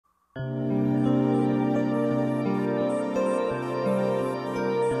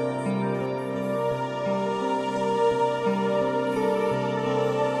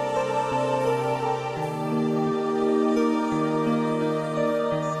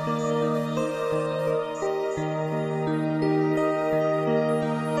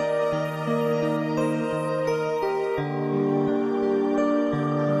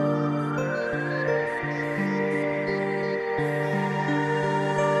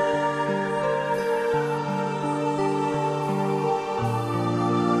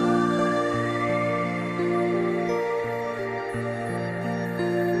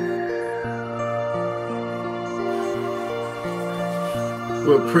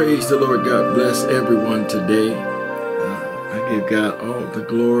Well, praise the Lord. God bless everyone today. I give God all the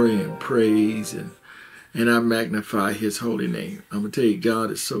glory and praise, and I magnify his holy name. I'm going to tell you,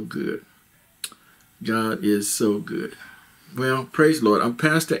 God is so good. God is so good. Well, praise the Lord. I'm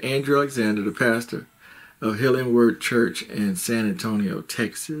Pastor Andrew Alexander, the pastor of Healing Word Church in San Antonio,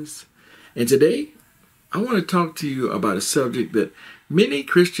 Texas. And today, I want to talk to you about a subject that many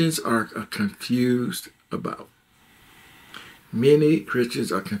Christians are confused about. Many Christians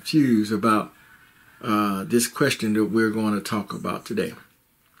are confused about this question that we're going to talk about today.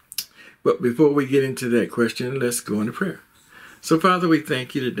 But before we get into that question, let's go into prayer. So, Father, we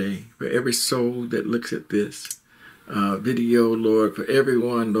thank you today for every soul that looks at this video, Lord, for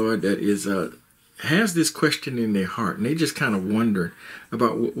everyone, Lord, that is has this question in their heart, and they just kind of wonder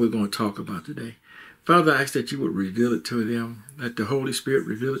about what we're going to talk about today. Father, I ask that you would reveal it to them, let the Holy Spirit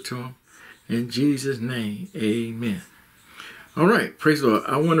reveal it to them. In Jesus' name, amen. All right, praise the Lord.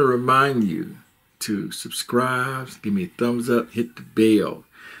 I want to remind you to subscribe, give me a thumbs up, hit the bell.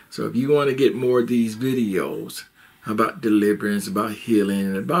 So if you want to get more of these videos about deliverance, about healing,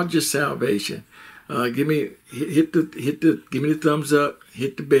 and about just salvation, give me the thumbs up,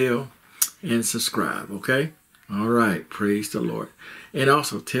 hit the bell, and subscribe. Okay. All right. Praise the Lord. And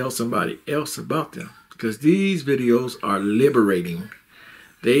also tell somebody else about them, because these videos are liberating.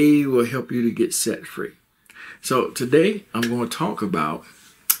 They will help you to get set free. So today I'm going to talk about,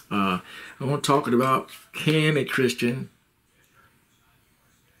 can a Christian,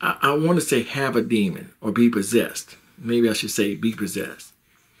 I want to say have a demon or be possessed. Maybe I should say be possessed.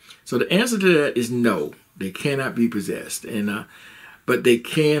 So the answer to that is no, they cannot be possessed. But they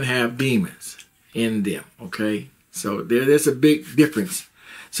can have demons in them, okay? So there's a big difference.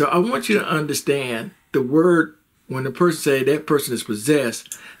 So I want you to understand the word, when the person say that person is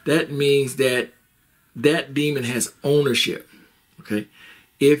possessed, that means that demon has ownership, okay?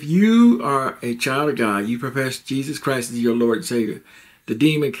 If you are a child of God, you profess Jesus Christ as your Lord and Savior, the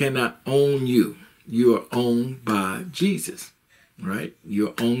demon cannot own you. You are owned by Jesus, right?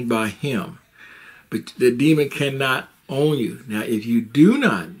 You're owned by him. But the demon cannot own you. Now, if you do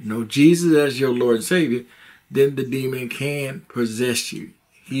not know Jesus as your Lord and Savior, then the demon can possess you.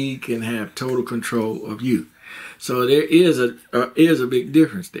 He can have total control of you. So there is a big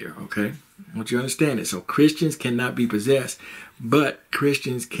difference there, okay? I want you to understand it. So Christians cannot be possessed, but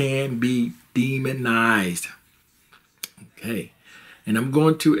Christians can be demonized. Okay. And I'm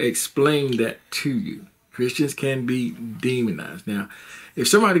going to explain that to you. Christians can be demonized. Now, if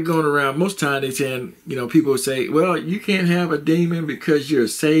somebody going around, most times they saying, people say, well, you can't have a demon because you're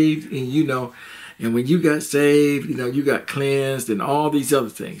saved, and and when you got saved, you got cleansed and all these other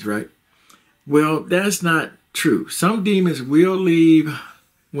things, right? Well, that's not true. Some demons will leave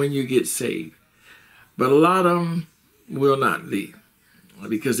when you get saved, but a lot of them will not leave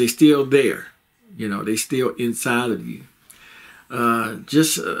because they're still there. They're still inside of you.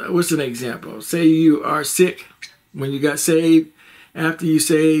 What's an example? Say you are sick when you got saved. After you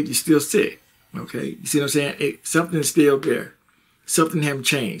saved, you're still sick. Okay, you see what I'm saying? Something's still there. Something haven't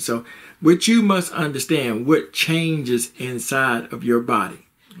changed. So what you must understand, what changes inside of your body.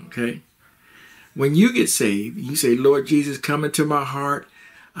 Okay, when you get saved, you say, Lord Jesus, come into my heart.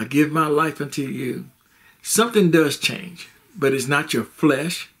 I give my life unto you. Something does change, but it's not your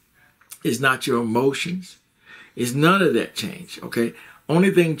flesh. It's not your emotions. It's none of that change, okay?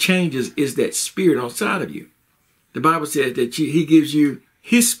 Only thing changes is that spirit on side of you. The Bible says that he gives you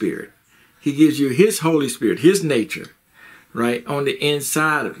his spirit. He gives you his Holy Spirit, his nature, right, on the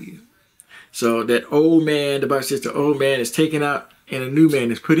inside of you. So that old man, the Bible says the old man is taken out and a new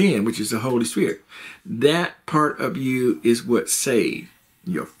man is put in, which is the Holy Spirit. That part of you is what's saved.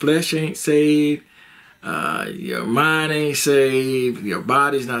 Your flesh ain't saved. Your mind ain't saved. Your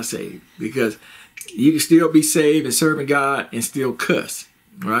body's not saved, because you can still be saved and serving God and still cuss,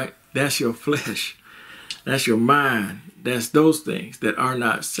 right? That's your flesh. That's your mind. That's those things that are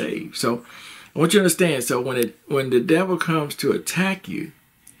not saved. So I want you to understand. So when the devil comes to attack you,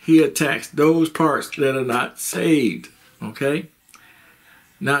 he attacks those parts that are not saved, okay?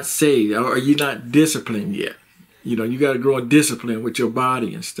 Not saved, or you're not disciplined yet. You got to grow in discipline with your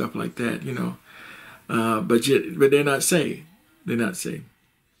body and stuff like that, but they're not saved. They're not saved.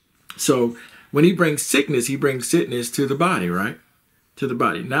 So when he brings sickness to the body, right? To the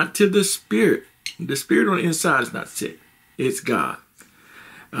body, not to the spirit. The spirit on the inside is not sick. It's God.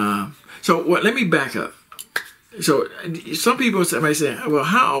 Let me back up. So some people might say, well,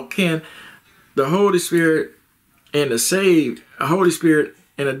 how can the Holy Spirit and the Holy Spirit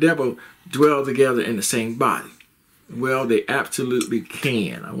and the devil dwell together in the same body? Well, they absolutely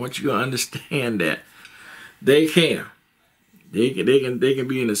can. I want you to understand that. They can. They can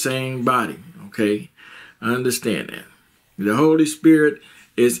be in the same body. Okay, I understand that. The Holy Spirit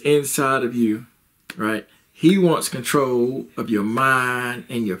is inside of you, right? He wants control of your mind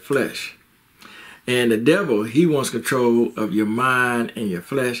and your flesh. And the devil, he wants control of your mind and your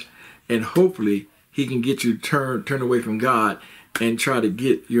flesh. And hopefully he can get you to turn away from God and try to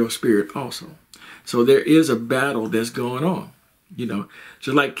get your spirit also. So there is a battle that's going on. You know,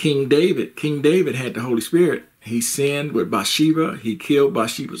 just like King David. King David had the Holy Spirit. He sinned with Bathsheba. He killed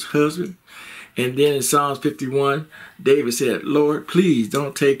Bathsheba's husband. And then in Psalms 51, David said, Lord, please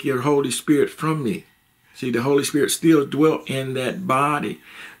don't take your Holy Spirit from me. See, the Holy Spirit still dwelt in that body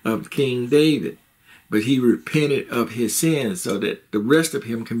of King David. But he repented of his sins so that the rest of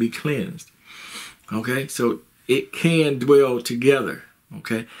him can be cleansed. Okay, so it can dwell together.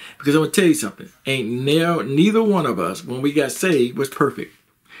 Okay, because I'm going to tell you something. Neither one of us, when we got saved, was perfect.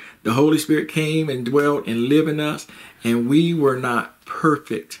 The Holy Spirit came and dwelled and lived in us, and we were not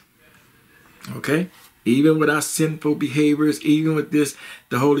perfect. Okay, even with our sinful behaviors, even with this,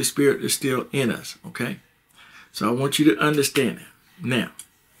 the Holy Spirit is still in us. Okay, so I want you to understand that.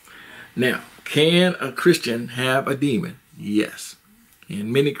 Now, can a Christian have a demon? Yes,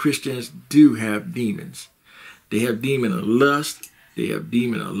 and many Christians do have demons. They have demon of lust. They have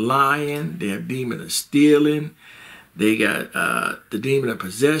demon of lying. They have demon of stealing. They got the demon of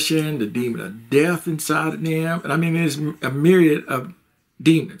possession, the demon of death inside of them. And I mean, there's a myriad of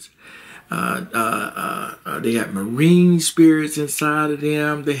demons. They have marine spirits inside of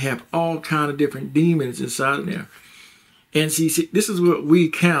them. They have all kind of different demons inside of them. And see, this is what we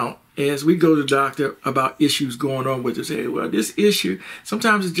count as we go to the doctor about issues going on with us. Say, well, this issue,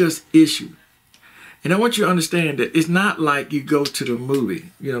 sometimes it's just issue. And I want you to understand that it's not like you go to the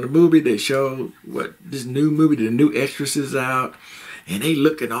movie. You know, the movie they show, this new movie, the new Exorcist out, and they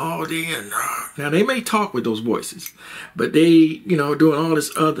looking all day. And now, they may talk with those voices, but they, you know, doing all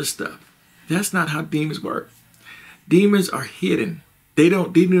this other stuff. That's not how demons work. Demons are hidden. They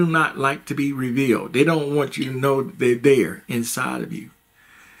do not like to be revealed. They don't want you to know they're there inside of you.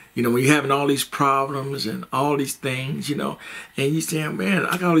 You know, when you're having all these problems and all these things, you know, and you're saying, man,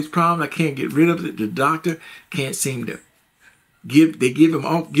 I got all these problems, I can't get rid of it. The doctor can't seem to give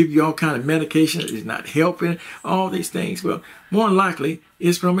you all kind of medication. It's not helping, all these things. Well, more than likely,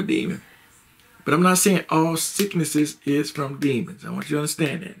 it's from a demon. But I'm not saying all sicknesses is from demons. I want you to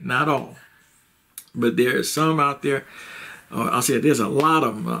understand that. Not all. But there are some out there, I'll say there's a lot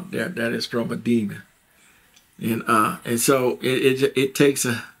of them out there that is from a demon. And so it takes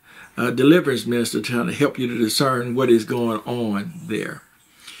a deliverance minister trying to help you to discern what is going on there.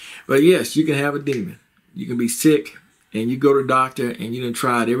 But yes, you can have a demon. You can be sick and you go to the doctor and you done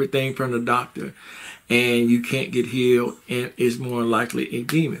tried everything from the doctor and you can't get healed, and it's more likely a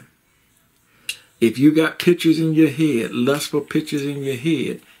demon. If you got pictures in your head, lustful pictures in your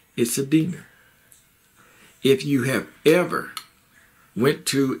head, it's a demon. If you have ever went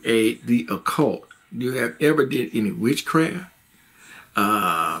to the occult, you have ever did any witchcraft,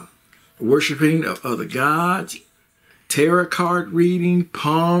 worshiping of other gods, tarot card reading,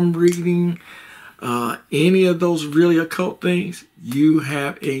 palm reading, any of those really occult things, you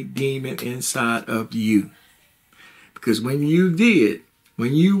have a demon inside of you. Because when you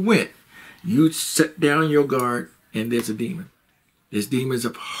went, you set down your guard and there's a demon. There's demons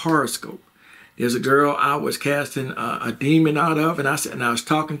of horoscope. There's a girl I was casting a demon out of, and I was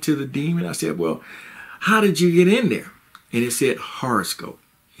talking to the demon. I said, well, how did you get in there? And it said horoscope.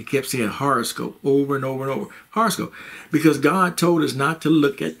 It kept saying horoscope over and over and over. Horoscope. Because God told us not to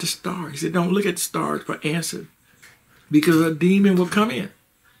look at the stars. He said, don't look at the stars for answers. Because a demon will come in.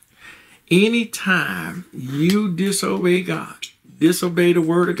 Anytime you disobey God, disobey the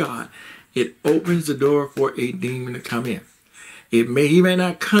word of God, it opens the door for a demon to come in. He may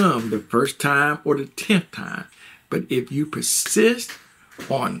not come the first time or the 10th time, but if you persist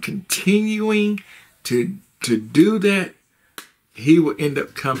on continuing to do that, he will end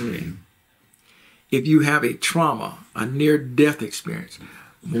up coming in. If you have a trauma, a near-death experience,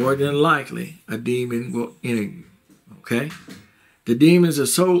 more than likely a demon will enter you. Okay? The demons are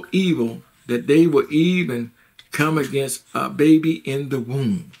so evil that they will even come against a baby in the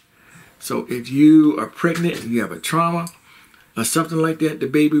womb. So if you are pregnant and you have a trauma or something like that,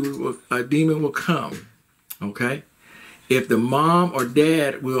 a demon will come. Okay? If the mom or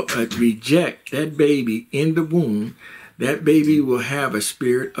dad will reject that baby in the womb, that baby will have a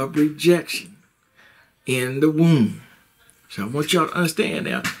spirit of rejection in the womb. So I want y'all to understand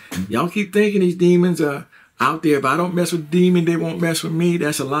now. Y'all keep thinking these demons are out there. If I don't mess with demons, they won't mess with me.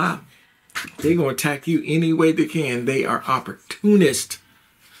 That's a lie. They're going to attack you any way they can. They are opportunists.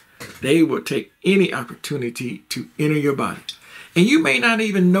 They will take any opportunity to enter your body. And you may not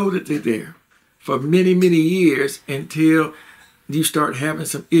even know that they're there for many, many years until you start having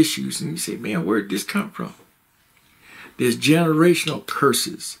some issues and you say, man, where did this come from? There's generational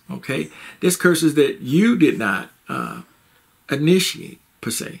curses, okay? There's curses that you did not initiate,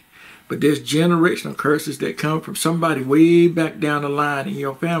 per se. But there's generational curses that come from somebody way back down the line in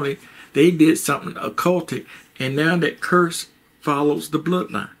your family. They did something occultic, and now that curse follows the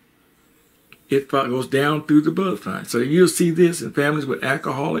bloodline. It goes down through the bloodline. So you'll see this in families with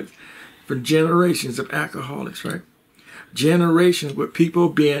alcoholics, for generations of alcoholics, right? Generations with people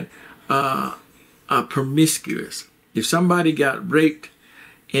being promiscuous. If somebody got raped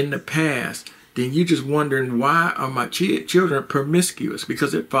in the past, then you're just wondering, why are my children promiscuous?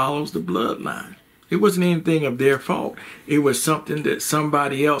 Because it follows the bloodline. It wasn't anything of their fault. It was something that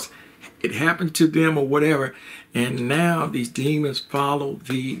somebody else, it happened to them or whatever. And now these demons follow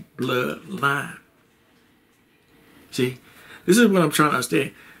the bloodline. See, this is what I'm trying to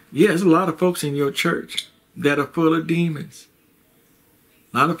understand. Yeah, there's a lot of folks in your church that are full of demons.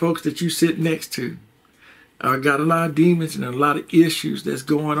 A lot of folks that you sit next to got a lot of demons and a lot of issues that's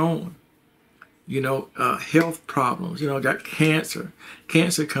going on. You know, health problems, you know, got cancer.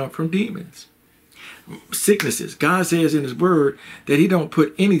 Cancer comes from demons. Sicknesses. God says in his word that he don't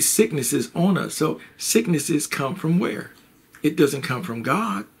put any sicknesses on us. So sicknesses come from where? It doesn't come from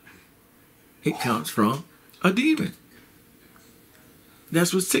God. It comes from a demon.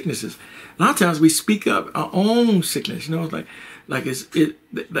 That's what sickness is. A lot of times we speak up our own sickness. You know, it's like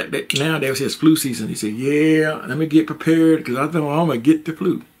nowadays it's flu season. You say, yeah, let me get prepared because I think I'm gonna get the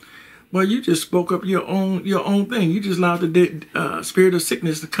flu. Well, you just spoke up your own thing. You just allowed the spirit of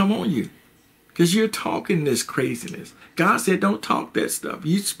sickness to come on you because you're talking this craziness. God said, don't talk that stuff.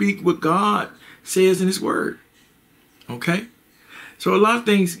 You speak what God says in his word. Okay? So a lot of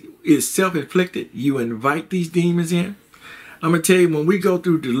things is self-inflicted. You invite these demons in. I'm going to tell you, when we go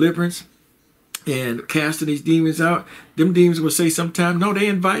through deliverance and casting these demons out, them demons will say sometime, no, they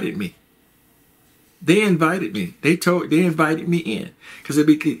invited me. They invited me. They invited me in because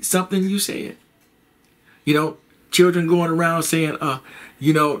it'd be something you said. You know, children going around saying,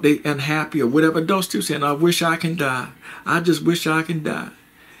 you know, they unhappy or whatever. Adults too saying, I wish I can die. I just wish I can die.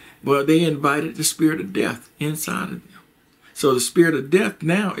 Well, they invited the spirit of death inside of them. So the spirit of death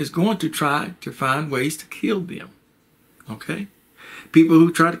now is going to try to find ways to kill them. Okay? People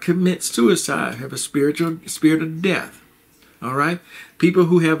who try to commit suicide have a spirit of death. All right? People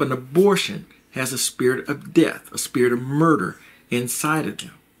who have an abortion has a spirit of death, a spirit of murder inside of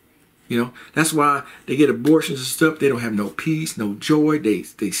them. You know, that's why they get abortions and stuff. They don't have no peace, no joy. They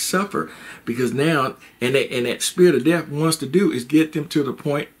suffer because now, and that spirit of death wants to do is get them to the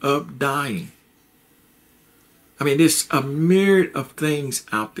point of dying. I mean, there's a myriad of things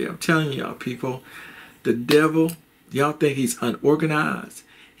out there. I'm telling y'all, people, the devil, y'all think he's unorganized.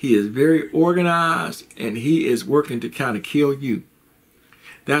 He is very organized, and he is working to kind of kill you.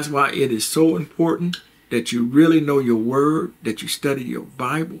 That's why it is so important that you really know your word, that you study your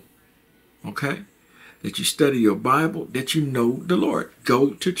Bible, okay? That you study your Bible, that you know the Lord.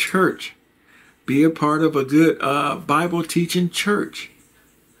 Go to church. Be a part of a good Bible teaching church.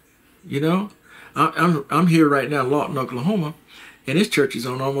 You know, I'm here right now in Lawton, Oklahoma, and this church is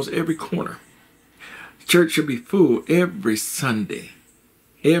on almost every corner. Church should be full every Sunday.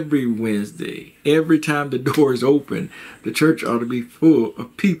 Every Wednesday, every time the door is open, the church ought to be full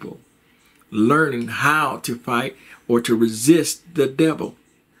of people learning how to fight or to resist the devil.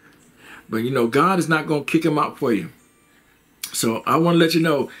 But you know, God is not going to kick him out for you. So I want to let you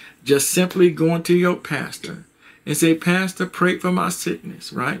know, just simply going to your pastor and say, Pastor, pray for my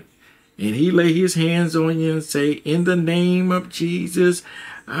sickness, right? And he lay his hands on you and say, in the name of Jesus,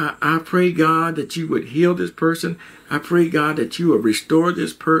 I pray, God, that you would heal this person. I pray, God, that you will restore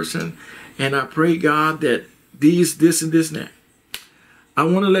this person. And I pray, God, that this and this and that. I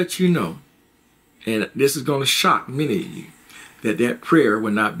want to let you know, and this is going to shock many of you, that prayer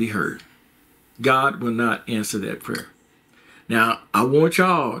will not be heard. God will not answer that prayer. Now, I want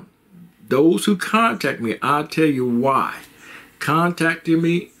y'all, those who contact me, I'll tell you why. Contact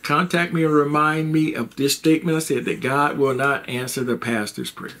me and remind me of this statement I said, that God will not answer the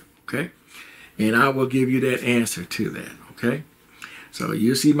pastor's prayer, okay? And I will give you that answer to that, okay? So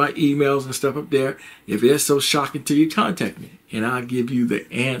you see my emails and stuff up there. If it's so shocking to you, contact me, and I'll give you the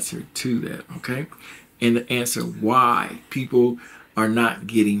answer to that, okay? And the answer why people are not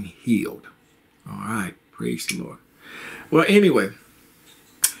getting healed. All right, praise the Lord. Well, anyway,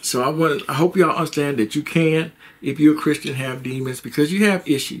 so I hope y'all understand that you can, if you're a Christian, have demons, because you have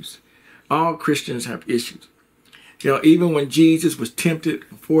issues. All Christians have issues. You know, even when Jesus was tempted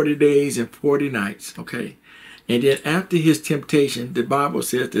for 40 days and 40 nights, okay, And then after his temptation, the Bible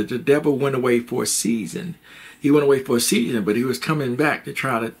says that the devil went away for a season. He went away for a season, but he was coming back to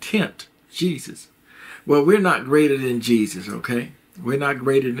try to tempt Jesus. Well, we're not greater than Jesus, okay? We're not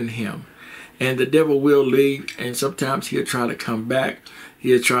greater than him. And the devil will leave, and sometimes he'll try to come back.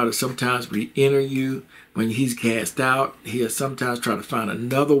 He'll try to sometimes re-enter you when he's cast out. He'll sometimes try to find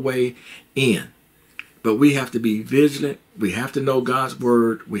another way in. But we have to be vigilant. We have to know God's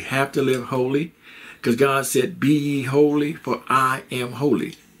word. We have to live holy. Because God said, be ye holy, for I am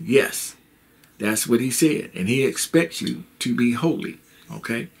holy. Yes, that's what he said. And he expects you to be holy,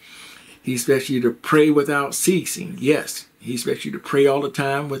 okay? He expects you to pray without ceasing. Yes, he expects you to pray all the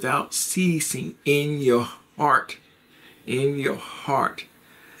time without ceasing in your heart. In your heart.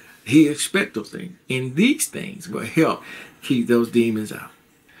 He expects those things. And these things will help keep those demons out.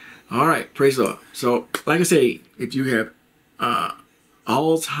 All right, praise the Lord. So, like I say, if you have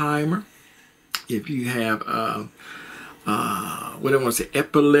Alzheimer, if you have, what I want to say,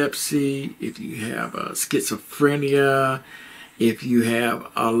 epilepsy, if you have schizophrenia, if you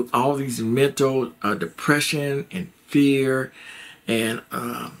have all these mental depression and fear and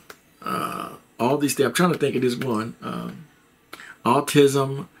all these things. I'm trying to think of this one,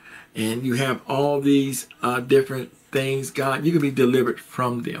 autism, and you have all these different things, God, you can be delivered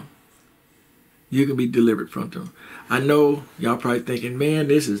from them. You can be delivered from them. I know y'all probably thinking, man,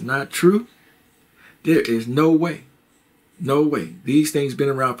 this is not true. There is no way. No way. These things been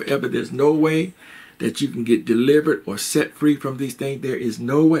around forever. There's no way that you can get delivered or set free from these things. There is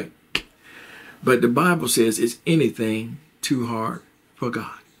no way. But the Bible says, is anything too hard for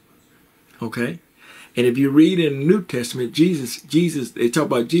God? Okay? And if you read in the New Testament, Jesus, they talk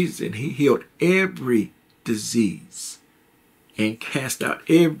about Jesus, and he healed every disease and cast out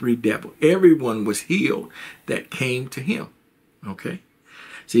every devil. Everyone was healed that came to him. Okay?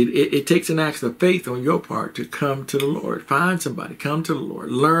 See, it takes an act of faith on your part to come to the Lord. Find somebody, come to the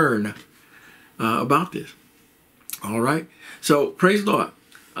Lord, learn about this. All right? So, praise the Lord.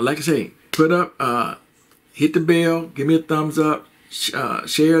 Like I say, put up, hit the bell, give me a thumbs up,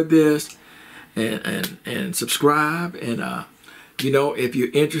 share this, and subscribe. And, you know, if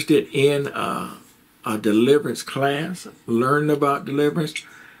you're interested in a deliverance class, learn about deliverance,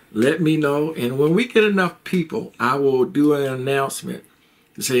 let me know. And when we get enough people, I will do an announcement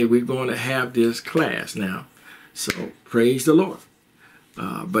to say we're going to have this class now. So praise the Lord.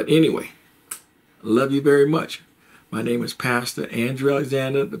 But anyway, love you very much. My name is Pastor Andrew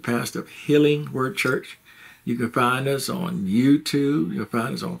Alexander, the pastor of Healing Word Church. You can find us on YouTube. You can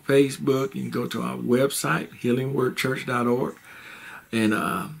find us on Facebook. You can go to our website, healingwordchurch.org,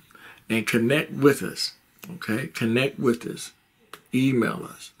 and connect with us. Okay, connect with us. Email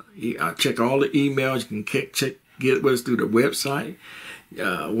us. I check all the emails. You can get with us through the website.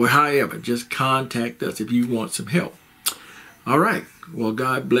 However, just contact us if you want some help. All right. Well,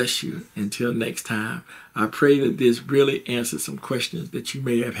 God bless you. Until next time, I pray that this really answers some questions that you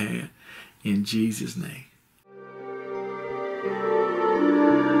may have had. In Jesus' name.